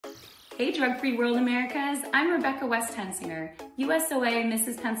Hey Drug-Free World Americas, I'm Rebecca West Hensinger, USOA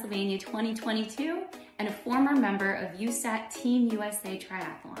Mrs. Pennsylvania 2022 and a former member of USAT Team USA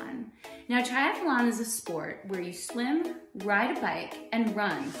Triathlon. Now triathlon is a sport where you swim, ride a bike, and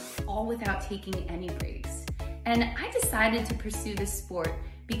run, all without taking any breaks. And I decided to pursue this sport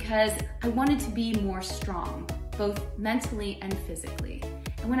because I wanted to be more strong, both mentally and physically.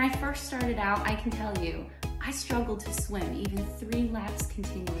 And when I first started out, I can tell you, I struggled to swim even 3 laps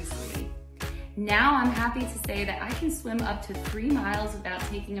continuously. Now I'm happy to say that I can swim up to 3 miles without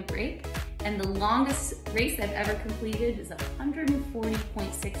taking a break, and the longest race I've ever completed is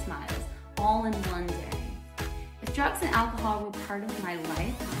 140.6 miles, all in one day. If drugs and alcohol were part of my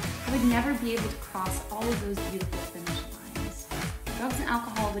life, I would never be able to cross all of those beautiful finish lines. Drugs and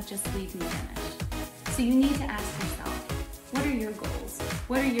alcohol would just leave me finished. So you need to ask yourself, what are your goals?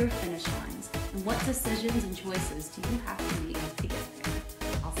 What are your finish lines? And what decisions and choices do you have to make to get there?